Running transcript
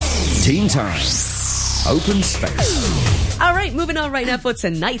Teen Time. Open Space. All right, moving on right now for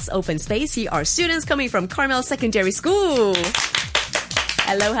tonight's Open Space. Here are students coming from Carmel Secondary School.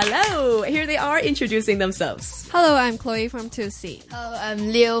 Hello, hello. Here they are introducing themselves. Hello, I'm Chloe from 2C. Hello,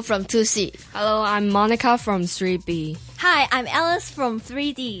 I'm Leo from 2C. Hello, I'm Monica from 3B. Hi, I'm Alice from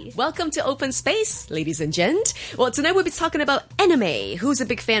 3D. Welcome to Open Space, ladies and gent. Well, tonight we'll be talking about anime. Who's a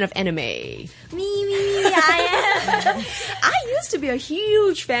big fan of anime? Me, I am. I used to be a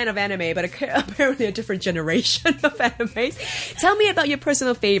huge fan of anime, but apparently a different generation of animes. Tell me about your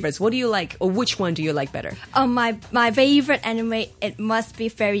personal favorites. What do you like, or which one do you like better? My favorite anime, it must be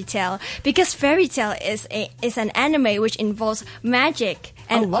Fairy Tail, because Fairy Tail is an anime which involves magic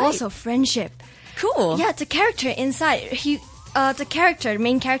and also friendship. Cool. Yeah, the character inside, the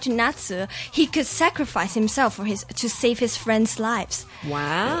main character Natsu, he could sacrifice himself to save his friends' lives.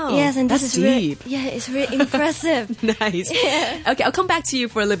 Wow. Yes, and that's this is deep. It's really impressive. Nice. Yeah. Okay, I'll come back to you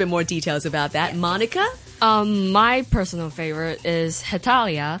for a little bit more details about that. Monica? My personal favorite is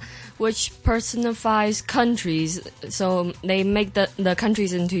Hetalia, which personifies countries. So they make the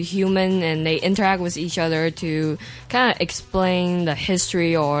countries into human, and they interact with each other to kind of explain the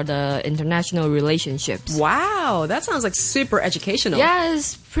history or the international relationships. Wow, that sounds like super educational. Yeah,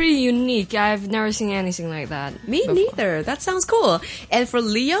 it's pretty unique. I've never seen anything like that. Me before. neither. That sounds cool. And for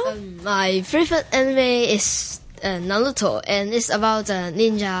Leo? My favorite anime is Naruto, and it's about a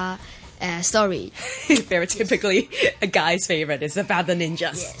ninja story. Very typically a guy's favorite. It's about the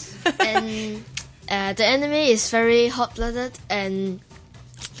ninjas. Yes. And the anime is very hot-blooded, and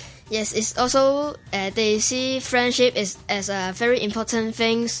yes, it's also they see friendship as a very important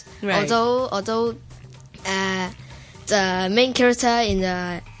thing. Right. Although the main character in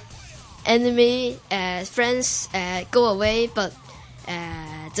the anime friends go away, but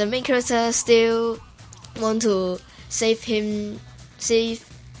the main character still want to save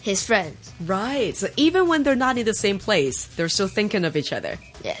his friends. Right. So even when they're not in the same place, they're still thinking of each other.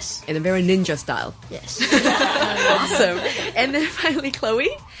 Yes. In a very ninja style. Yes. Awesome. And then finally, Chloe?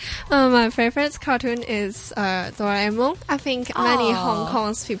 My favorite cartoon is Doraemon. I think many Hong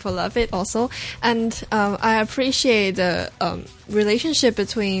Kong's people love it also. And I appreciate the relationship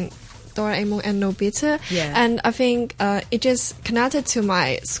between Doraemon and Nobita. Yeah. And I think it just connected to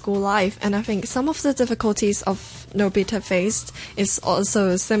my school life. And I think some of the difficulties of Nobita faced is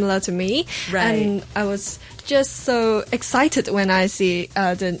also similar to me. Right. And I was just so excited when I see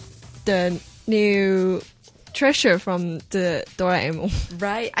the new treasure from the Doraemon.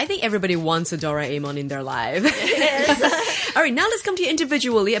 Right. I think everybody wants a Doraemon in their life. Yes. All right, now let's come to you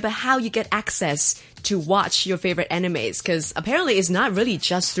individually about how you get access to watch your favorite animes, because apparently it's not really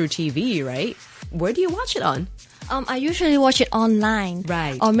just through TV, right? Where do you watch it on? I usually watch it online.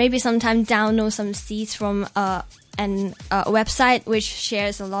 Right. Or maybe sometimes download some seeds from a website which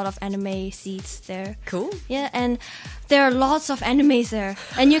shares a lot of anime seeds there. Cool. Yeah, and there are lots of animes there.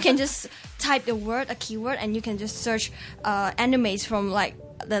 And you can just type a keyword, and you can just search animes from like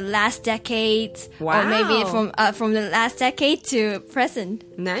the last decade. Wow. Or maybe from the last decade to present.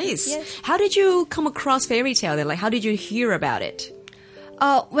 Nice. Yes. How did you come across Fairy Tail then? Like, how did you hear about it?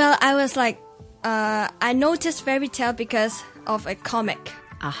 Well, I was like, I noticed Fairy Tail because of a comic.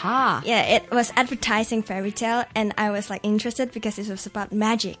 Aha. Yeah, it was advertising Fairy Tail, and I was like interested because it was about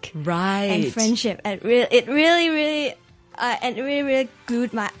magic Right. and friendship. And it really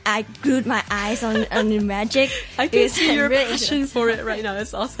glued my eyes on the magic. I can It's see your really passion for it right now.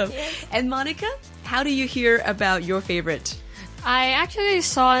 That's awesome. Yes. And Monica, how do you hear about your favorite? I actually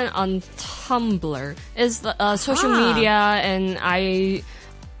saw it on Tumblr. It's social media, and I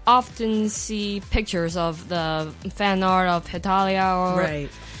often see pictures of the fan art of Hetalia. Right.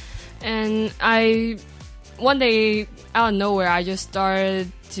 And one day, out of nowhere, I just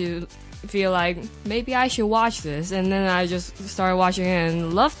started to feel like maybe I should watch this. And then I just started watching it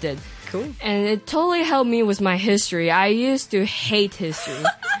and loved it. Cool. And it totally helped me with my history. I used to hate history.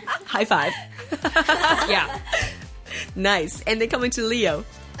 High five. Yeah. Nice. And then coming to Leo.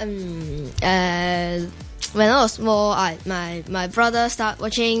 When I was small, my brother started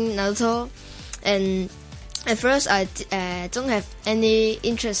watching Naruto, and at first I don't have any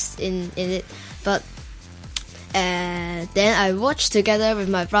interest in it, but then I watched together with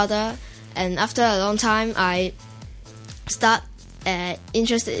my brother, and after a long time I start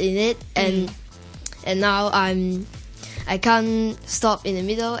interested in it, and now I can't stop in the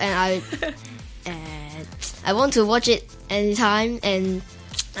middle, and I want to watch it anytime, and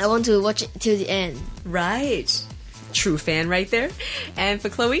I want to watch it till the end. Right. True fan right there. And for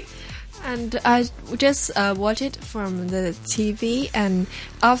Chloe? And I just watch it from the TV, and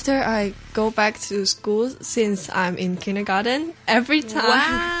after I go back to school, since I'm in kindergarten, every time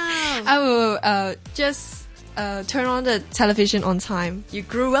I will just turn on the television on time. You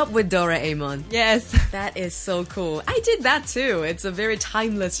grew up with Doraemon. Yes. That is so cool. I did that too. It's a very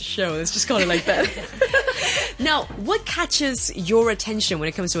timeless show. Let's just call it like that. Now, what catches your attention when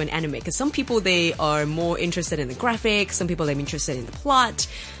it comes to an anime? Because some people, they are more interested in the graphics. Some people, they're interested in the plot.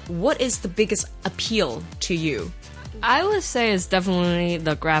 What is the biggest appeal to you? I would say it's definitely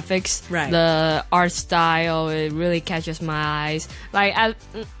the graphics, Right. the art style. It really catches my eyes. Like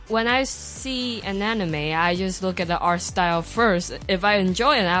when I see an anime, I just look at the art style first. If I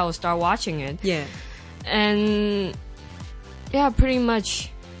enjoy it, I will start watching it. Yeah. And yeah, pretty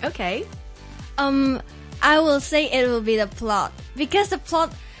much. Okay. I will say it will be the plot, because the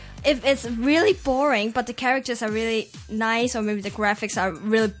plot, if it's really boring but the characters are really nice, or maybe the graphics are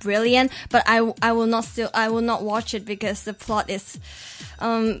really brilliant, but I will not watch it because the plot is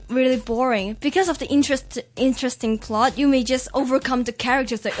really boring. Because of the interesting plot, you may just overcome the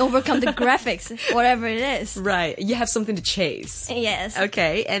characters, like overcome the graphics, whatever it is. Right. You have something to chase. Yes.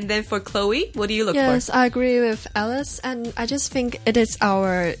 Okay. And then for Chloe, what do you look Yes, for? I agree with Alice, and I just think it is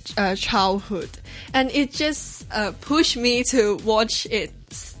our childhood, and it just pushed me to watch it.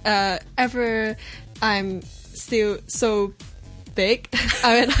 Ever I'm still so big,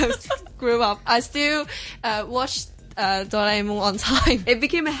 when I grew up, I still watch Doraemon on time. It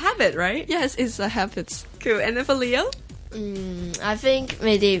became a habit, right? Yes, it's a habit. Cool. And then for Leo? I think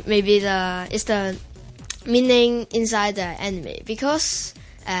maybe it's the meaning inside the anime, because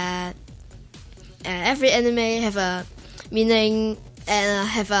every anime have a meaning and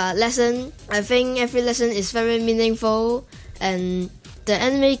have a lesson. I think every lesson is very meaningful, and the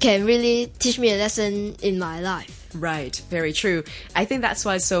anime can really teach me a lesson in my life. Right, very true. I think that's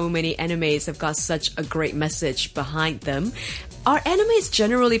why so many animes have got such a great message behind them. Are animes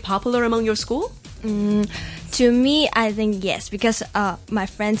generally popular among your school? To me, I think yes, because my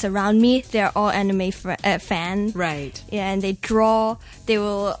friends around me, they're all anime fan. Right. Yeah, and they draw. They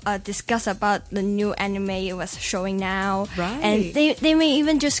will discuss about the new anime it was showing now. Right. And they may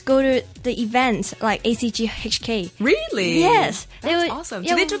even just go to the events like ACGHK. Really? Yes. That's would- awesome.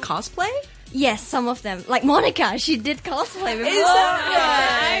 yeah, Do they do cosplay? Yes, some of them. Like Monica, she did cosplay before.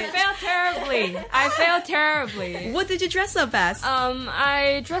 I failed terribly. What did you dress up as?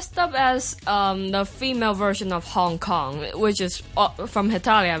 I dressed up as the female version of Hong Kong, which is from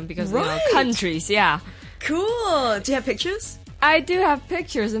Italia, because Right. countries. Yeah, Cool. Do you have pictures? I do have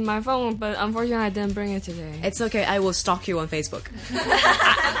pictures in my phone, but unfortunately, I didn't bring it today. It's okay. I will stalk you on Facebook.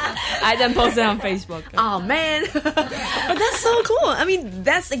 I didn't post it on Facebook. Oh man. But that's so cool. I mean,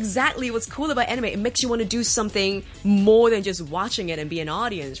 that's exactly what's cool about anime. It makes you want to do something more than just watching it and be an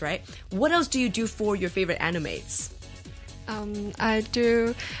audience, right? What else do you do for your favorite animes? I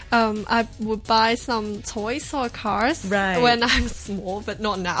do. I would buy some toys or cars Right. when I'm small, but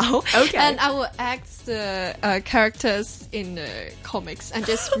not now. Okay. And I will act the characters in the comics and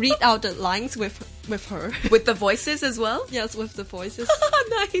just read out the lines with her. With the voices as well? Yes, with the voices.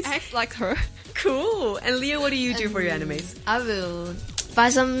 Nice. Act like her. Cool. And Leo, what do you do for your animes? I will buy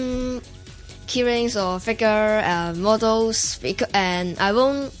some keyrings or figure models, and I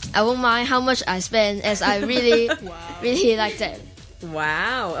won't mind how much I spend, as I really really like them.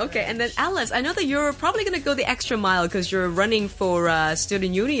 Wow. Okay. And then Alice, I know that you're probably going to go the extra mile because you're running for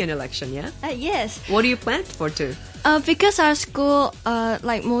student union election, yeah? Yes. What do you plan for too? Because our school,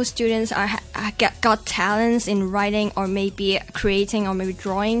 like most students, got talents in writing or maybe creating or maybe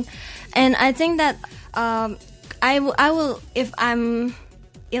drawing, and I think that I will if I'm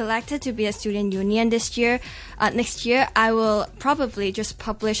elected to be a student union next year, I will probably just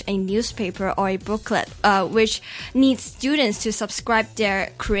publish a newspaper or a booklet, which needs students to subscribe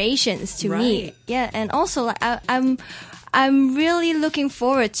their creations to me. Right. Yeah, and also like I'm really looking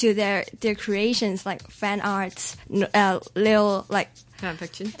forward to their creations, like fan arts, little like Fan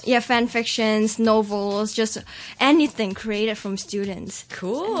fiction. yeah, fan fictions, novels, just anything created from students.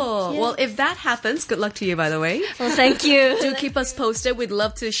 Cool. Well, if that happens, good luck to you, by the way. Well, thank you. Do keep us posted. We'd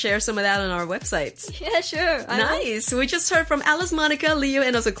love to share some of that on our websites. Yeah, sure. Nice. We just heard from Alice, Monica, Leo,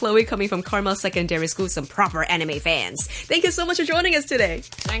 and also Chloe coming from Carmel Secondary School, some proper anime fans. Thank you so much for joining us today.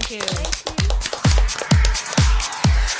 Thank you.